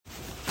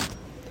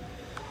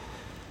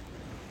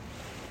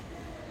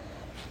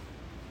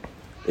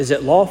Is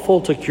it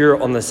lawful to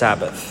cure on the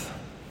Sabbath?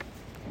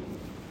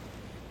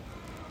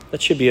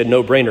 That should be a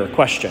no-brainer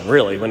question,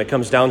 really, when it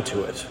comes down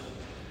to it.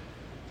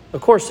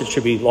 Of course, it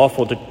should be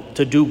lawful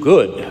to do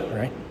good,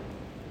 right?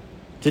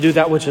 To do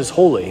that which is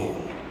holy,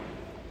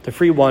 to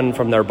free one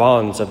from their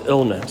bonds of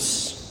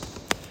illness.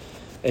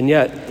 And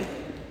yet,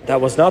 that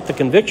was not the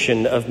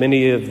conviction of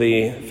many of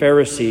the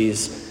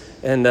Pharisees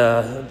and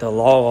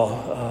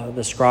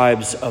the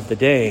scribes of the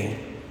day.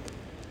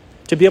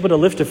 To be able to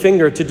lift a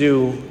finger to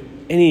do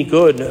any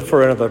good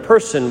for another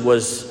person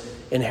was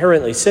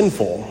inherently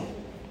sinful,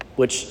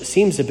 which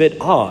seems a bit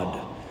odd.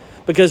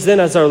 Because then,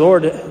 as our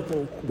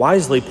Lord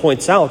wisely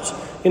points out,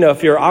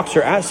 if your ox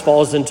or ass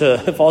falls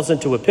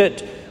into a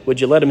pit, would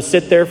you let him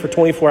sit there for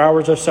 24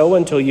 hours or so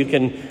until you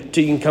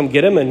can come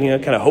get him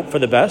and kind of hope for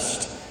the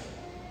best?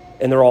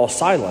 And they're all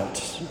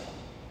silent.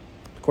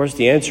 Of course,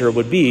 the answer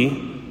would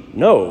be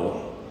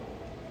no.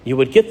 You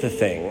would get the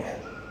thing.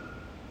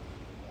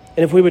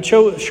 And if we would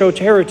show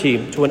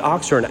charity to an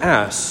ox or an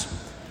ass,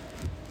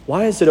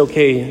 why is it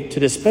okay to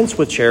dispense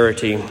with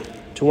charity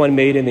to one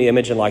made in the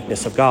image and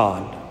likeness of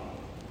God?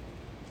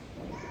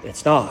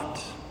 It's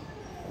not.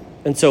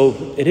 And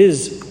so it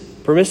is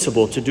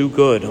permissible to do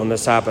good on the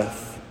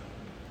Sabbath,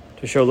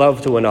 to show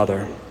love to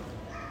another,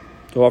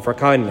 to offer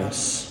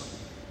kindness,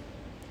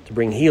 to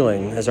bring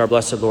healing as our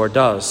blessed Lord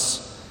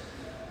does.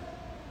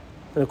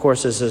 And of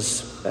course,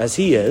 as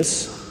he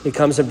is, he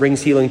comes and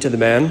brings healing to the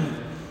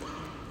man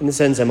and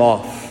sends him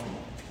off.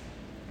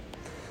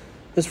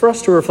 It's for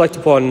us to reflect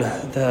upon,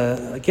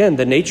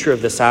 the nature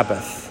of the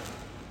Sabbath.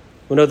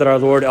 We know that our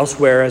Lord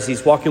elsewhere, as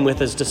he's walking with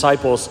his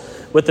disciples,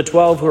 with the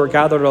 12 who are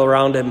gathered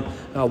around him,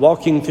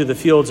 walking through the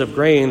fields of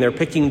grain, they're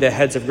picking the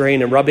heads of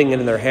grain and rubbing it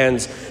in their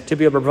hands to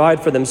be able to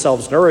provide for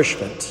themselves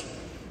nourishment.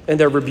 And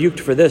they're rebuked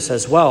for this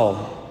as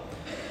well.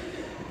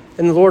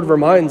 And the Lord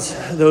reminds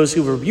those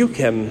who rebuke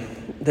him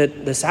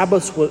that the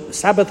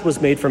Sabbath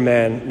was made for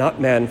man, not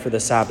man for the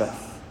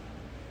Sabbath.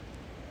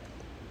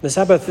 The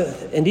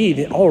Sabbath,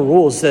 indeed, all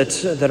rules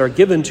that are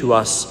given to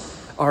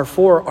us are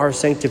for our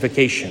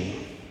sanctification.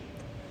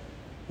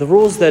 The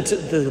rules that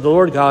the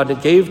Lord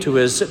God gave to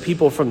his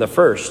people from the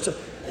first,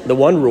 the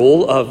one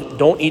rule of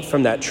don't eat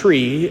from that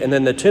tree, and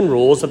then the 10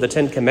 rules of the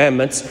 10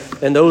 commandments,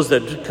 and those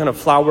that kind of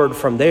flowered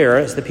from there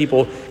as the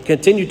people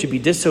continued to be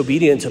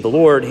disobedient to the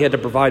Lord. He had to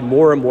provide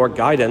more and more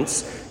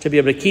guidance to be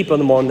able to keep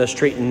them on the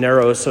straight and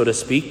narrow, so to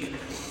speak.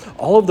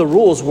 All of the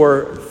rules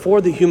were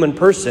for the human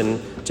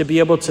person to be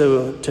able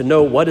to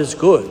know what is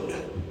good,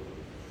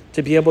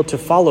 to be able to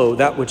follow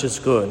that which is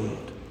good,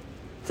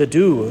 to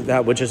do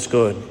that which is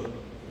good,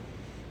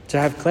 to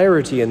have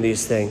clarity in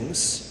these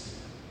things.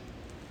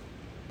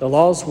 The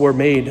laws were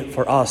made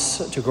for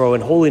us to grow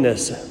in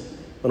holiness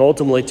and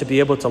ultimately to be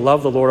able to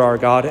love the Lord our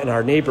God and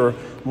our neighbor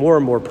more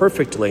and more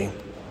perfectly.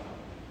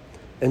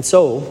 And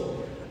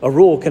so, a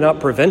rule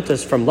cannot prevent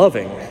us from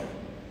loving,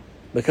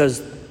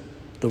 because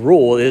the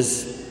rule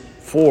is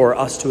for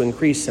us to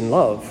increase in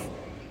love,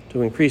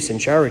 to increase in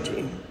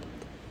charity.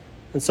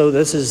 And so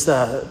this is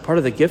part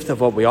of the gift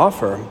of what we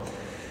offer,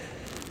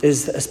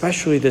 is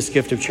especially this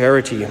gift of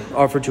charity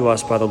offered to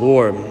us by the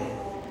Lord.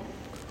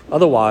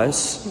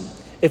 Otherwise,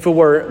 if it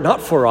were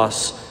not for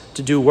us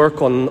to do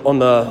work on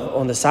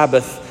the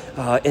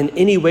Sabbath in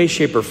any way,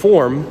 shape, or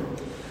form,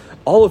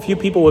 all of you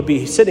people would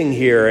be sitting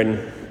here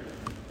and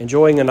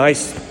enjoying a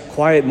nice,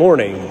 quiet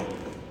morning,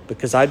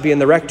 because I'd be in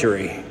the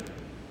rectory,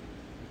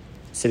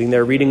 sitting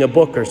there reading a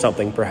book or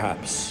something,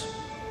 perhaps,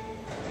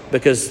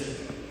 because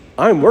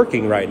I'm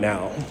working right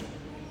now.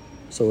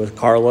 So with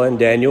Carla and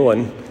Daniel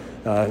and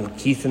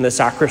Keith in the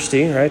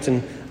sacristy, right,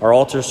 and our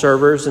altar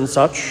servers and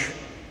such,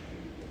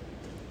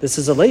 this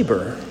is a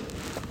labor.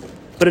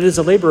 But it is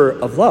a labor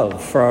of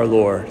love for our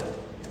Lord.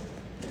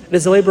 It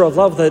is a labor of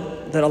love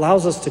that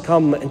allows us to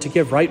come and to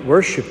give right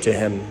worship to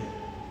him.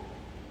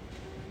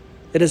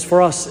 It is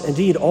for us,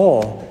 indeed,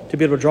 all to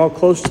be able to draw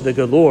close to the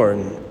good Lord.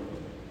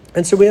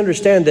 And so we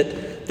understand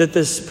that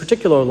this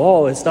particular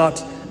law is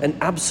not an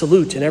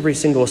absolute in every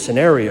single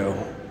scenario,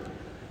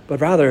 but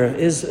rather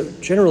is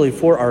generally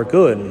for our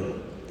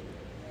good.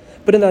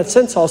 But in that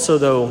sense also,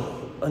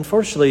 though,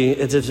 unfortunately,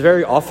 it is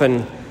very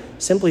often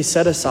simply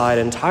set aside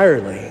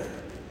entirely.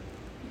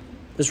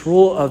 This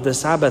rule of the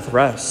Sabbath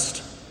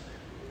rest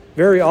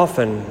very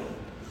often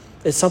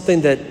is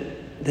something that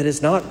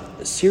is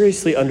not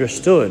seriously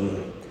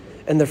understood,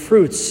 and the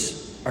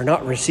fruits are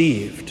not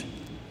received.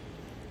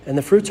 And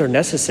the fruits are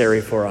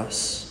necessary for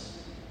us.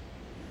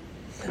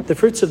 The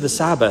fruits of the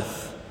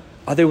Sabbath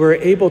are that we're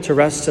able to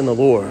rest in the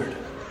Lord,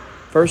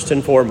 first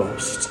and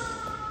foremost.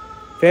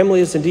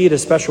 Family is indeed a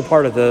special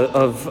part of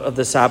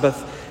the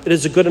Sabbath. It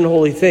is a good and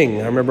holy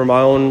thing. I remember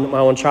my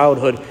own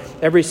childhood.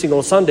 Every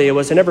single Sunday, it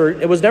was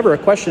never a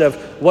question of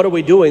what are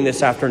we doing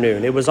this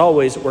afternoon. It was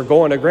always, we're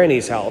going to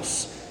Granny's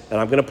house, and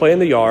I'm going to play in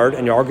the yard,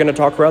 and y'all are going to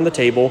talk around the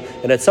table,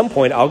 and at some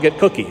point I'll get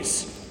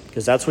cookies,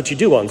 because that's what you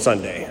do on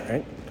Sunday,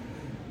 right?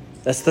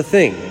 That's the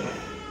thing.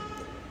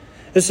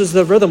 This is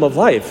the rhythm of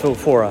life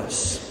for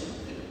us.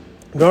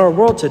 In our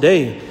world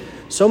today,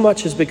 so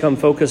much has become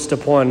focused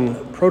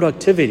upon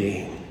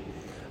productivity,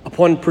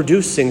 upon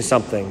producing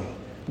something,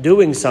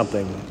 doing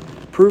something,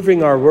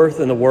 proving our worth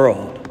in the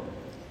world.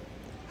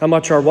 How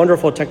much our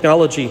wonderful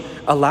technology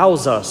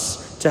allows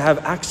us to have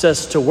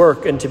access to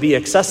work and to be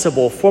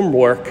accessible from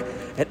work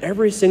at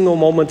every single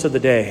moment of the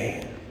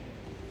day,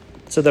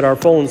 so that our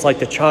phones like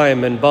to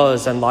chime and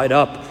buzz and light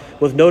up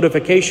with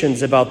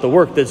notifications about the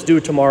work that's due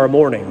tomorrow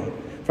morning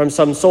from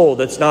some soul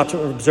that's not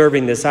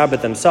observing the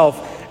Sabbath themselves,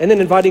 and then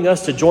inviting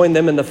us to join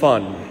them in the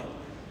fun.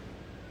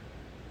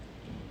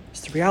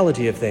 It's the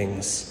reality of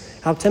things.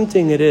 How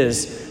tempting it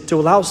is to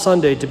allow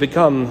Sunday to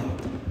become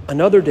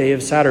another day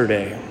of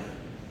Saturday,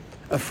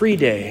 a free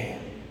day,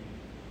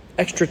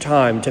 extra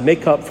time to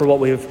make up for what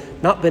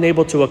we've not been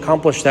able to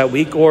accomplish that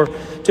week, or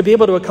to be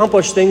able to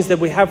accomplish things that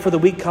we have for the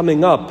week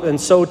coming up, and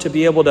so to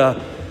be able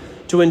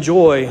to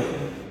enjoy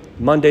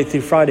Monday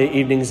through Friday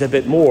evenings a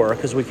bit more,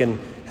 because we can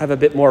have a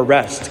bit more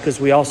rest, because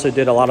we also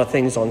did a lot of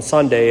things on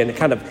Sunday and it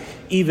kind of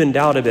evened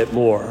out a bit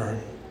more.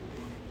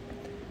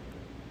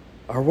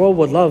 Our world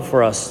would love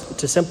for us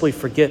to simply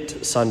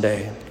forget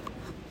Sunday,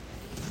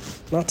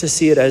 not to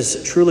see it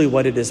as truly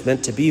what it is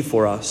meant to be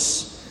for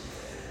us.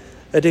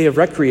 A day of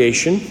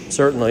recreation,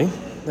 certainly,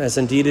 as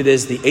indeed it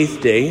is the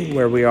 8th day,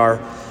 where we are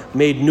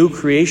made new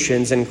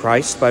creations in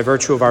Christ by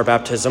virtue of our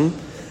baptism,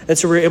 and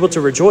so we're able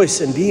to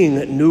rejoice in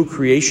being new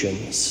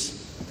creations.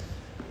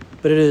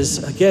 But it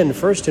is, again,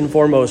 first and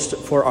foremost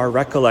for our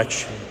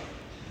recollection.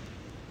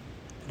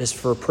 It is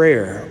for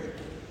prayer,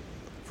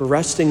 for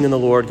resting in the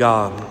Lord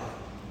God.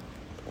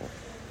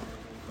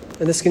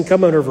 And this can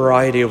come in a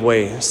variety of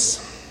ways.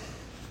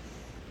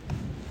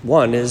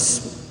 One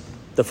is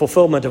the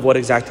fulfillment of what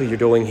exactly you're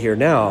doing here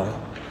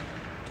now,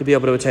 to be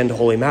able to attend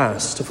Holy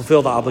Mass, to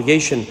fulfill the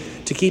obligation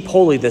to keep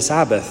holy the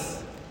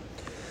Sabbath.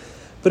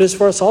 But it's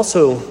for us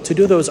also to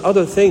do those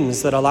other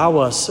things that allow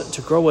us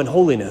to grow in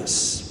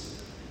holiness.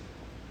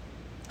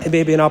 It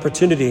may be an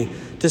opportunity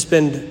to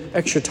spend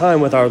extra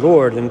time with our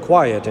Lord in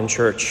quiet in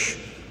church,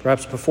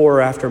 perhaps before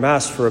or after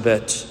Mass for a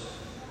bit.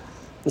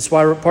 That's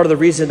why part of the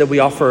reason that we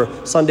offer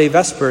Sunday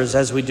Vespers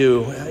as we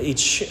do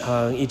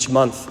each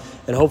month,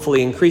 and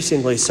hopefully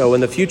increasingly so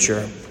in the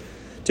future,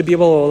 to be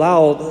able to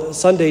allow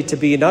Sunday to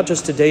be not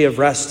just a day of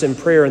rest and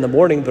prayer in the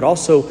morning, but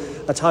also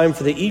a time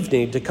for the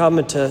evening to come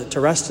and to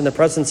rest in the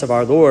presence of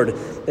our Lord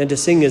and to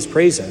sing his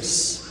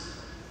praises.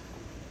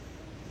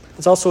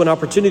 It's also an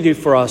opportunity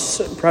for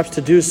us perhaps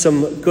to do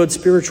some good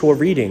spiritual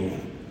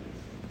reading,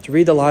 to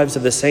read the lives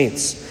of the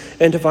saints,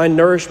 and to find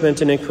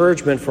nourishment and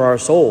encouragement for our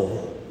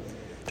soul,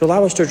 to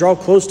allow us to draw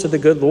close to the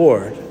good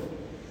Lord,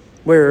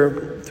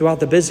 where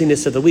throughout the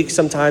busyness of the week,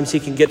 sometimes he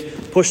can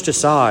get pushed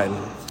aside.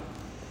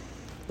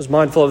 I was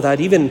mindful of that,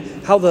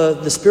 even how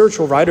the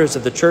spiritual writers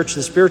of the church,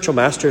 the spiritual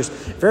masters,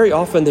 very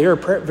often they are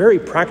very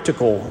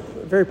practical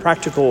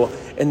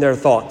in their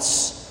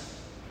thoughts.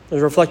 I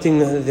was reflecting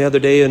the other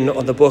day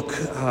on the book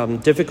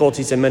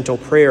Difficulties in Mental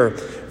Prayer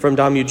from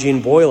Dom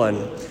Eugene Boylan,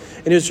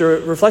 and he was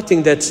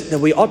reflecting that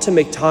we ought to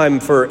make time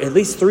for at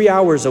least 3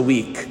 hours a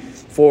week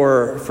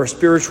for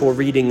spiritual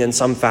reading in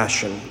some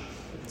fashion.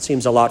 It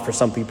seems a lot for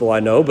some people,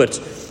 I know,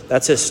 but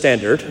that's his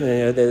standard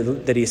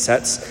that he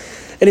sets.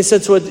 And he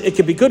said, so it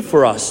could be good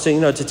for us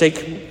to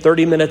take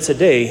 30 minutes a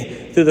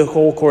day through the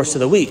whole course of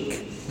the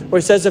week. Where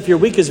he says if your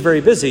week is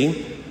very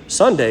busy,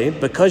 Sunday,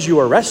 because you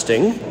are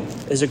resting,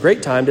 is a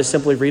great time to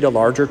simply read a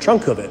larger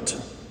chunk of it.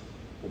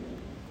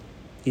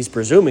 He's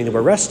presuming that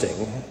we're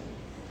resting.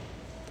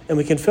 And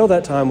we can fill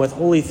that time with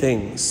holy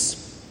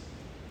things,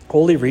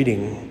 holy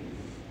reading,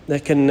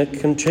 that can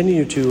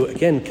continue to,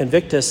 again,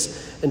 convict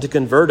us and to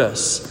convert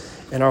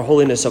us in our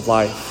holiness of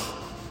life.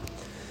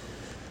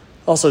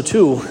 Also,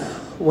 too,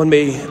 one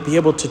may be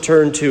able to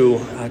turn to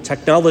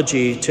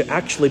technology to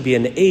actually be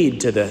an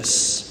aid to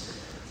this.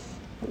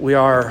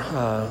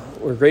 We're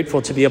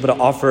grateful to be able to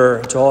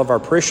offer to all of our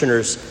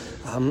parishioners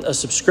the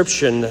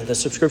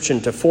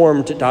subscription to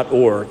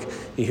formed.org.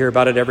 You hear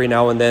about it every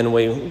now and then.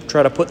 We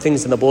try to put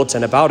things in the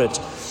bulletin about it.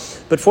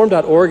 But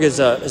formed.org is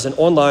an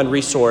online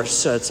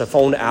resource. It's a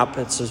phone app.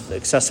 It's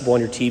accessible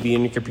on your TV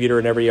and your computer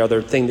and every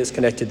other thing that's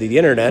connected to the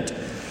internet.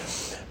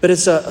 But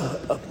it's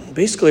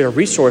basically a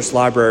resource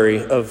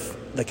library of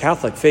the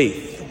Catholic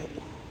faith,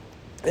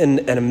 and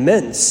an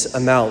immense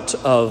amount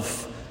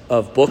of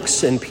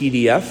books in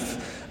PDF,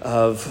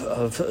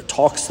 of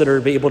talks that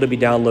are able to be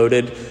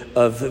downloaded,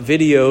 of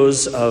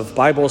videos, of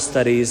Bible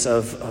studies,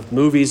 of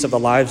movies of the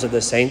lives of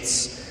the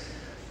saints.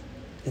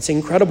 It's an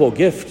incredible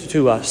gift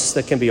to us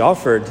that can be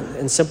offered,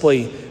 and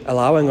simply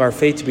allowing our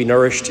faith to be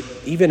nourished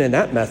even in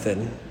that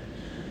method.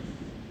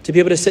 To be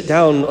able to sit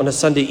down on a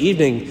Sunday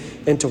evening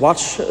and to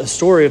watch a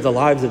story of the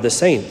lives of the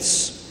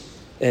saints.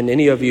 And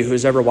any of you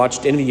who's ever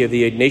watched any of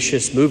the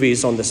Ignatius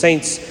movies on the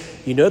saints,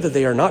 you know that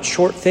they are not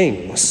short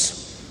things.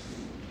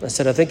 I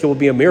said, I think it will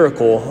be a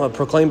miracle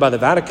proclaimed by the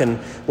Vatican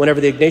whenever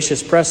the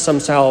Ignatius Press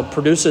somehow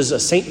produces a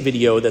saint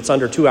video that's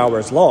under 2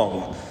 hours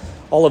long.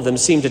 All of them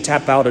seem to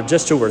tap out at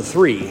just 2 or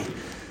 3.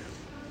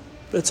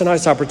 But it's a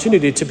nice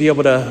opportunity to be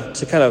able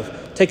to kind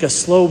of take a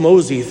slow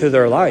mosey through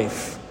their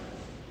life,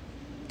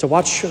 to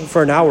watch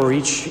for an hour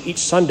each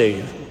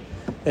Sunday,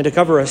 and to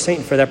cover a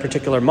saint for that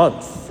particular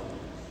month.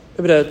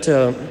 Maybe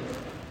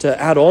to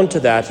add on to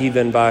that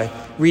even by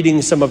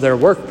reading some of their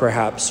work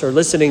perhaps, or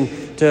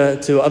listening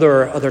to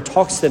other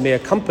talks that may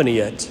accompany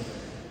it.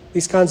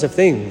 These kinds of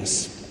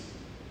things.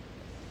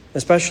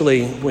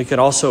 Especially, we could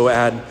also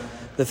add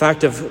the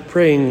fact of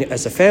praying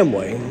as a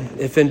family.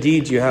 If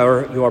indeed you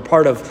are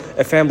part of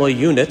a family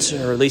unit,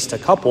 or at least a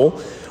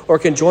couple, or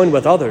can join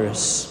with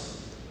others,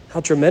 how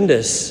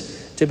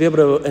tremendous to be able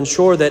to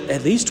ensure that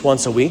at least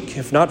once a week,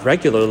 if not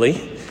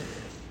regularly,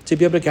 to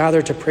be able to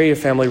gather to pray a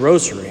family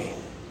rosary,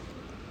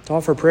 to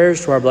offer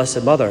prayers to our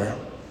Blessed Mother,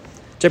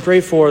 to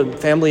pray for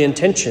family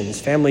intentions,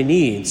 family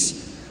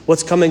needs,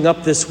 what's coming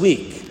up this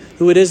week,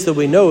 who it is that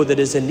we know that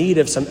is in need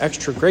of some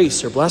extra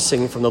grace or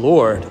blessing from the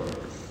Lord.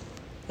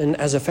 And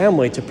as a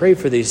family, to pray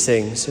for these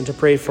things and to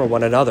pray for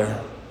one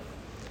another.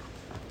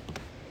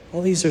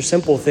 All these are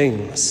simple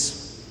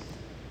things,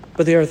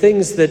 but they are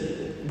things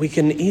that we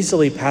can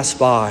easily pass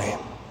by,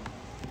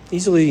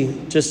 easily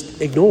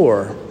just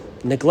ignore,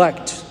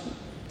 neglect,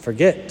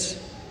 forget,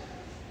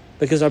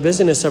 because our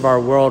busyness of our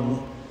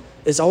world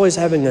is always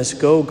having us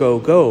go, go,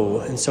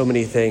 go in so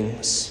many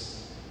things.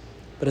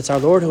 But it's our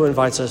Lord who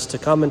invites us to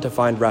come and to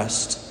find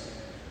rest,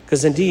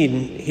 because indeed,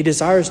 he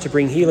desires to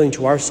bring healing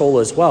to our soul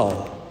as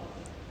well.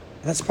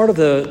 And that's part of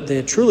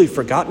the truly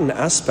forgotten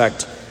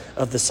aspect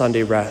of the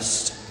Sunday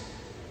rest.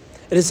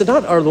 It is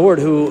not our Lord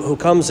who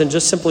comes and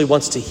just simply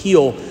wants to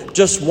heal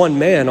just one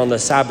man on the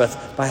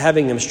Sabbath by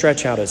having him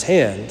stretch out his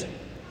hand.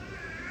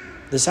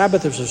 The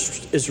Sabbath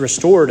is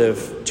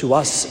restorative to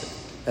us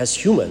as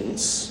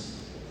humans,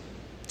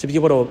 to be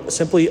able to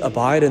simply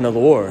abide in the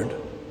Lord,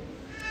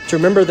 to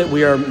remember that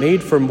we are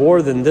made for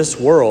more than this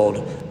world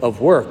of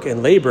work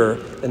and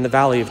labor in the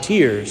valley of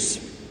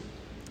tears,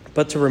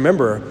 but to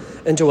remember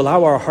and to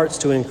allow our hearts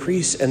to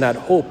increase in that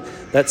hope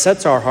that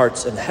sets our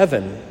hearts in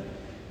heaven,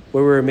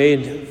 where we are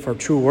made for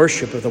true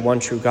worship of the one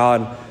true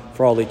God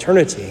for all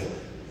eternity.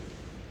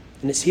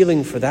 And it's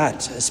healing for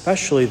that,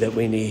 especially, that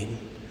we need.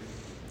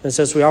 And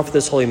so as we offer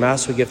this Holy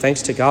Mass, we give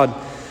thanks to God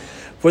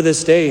for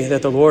this day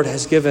that the Lord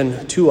has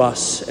given to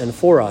us and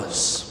for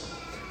us.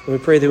 And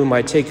we pray that we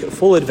might take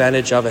full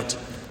advantage of it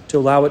to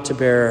allow it to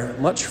bear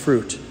much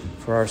fruit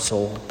for our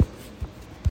soul.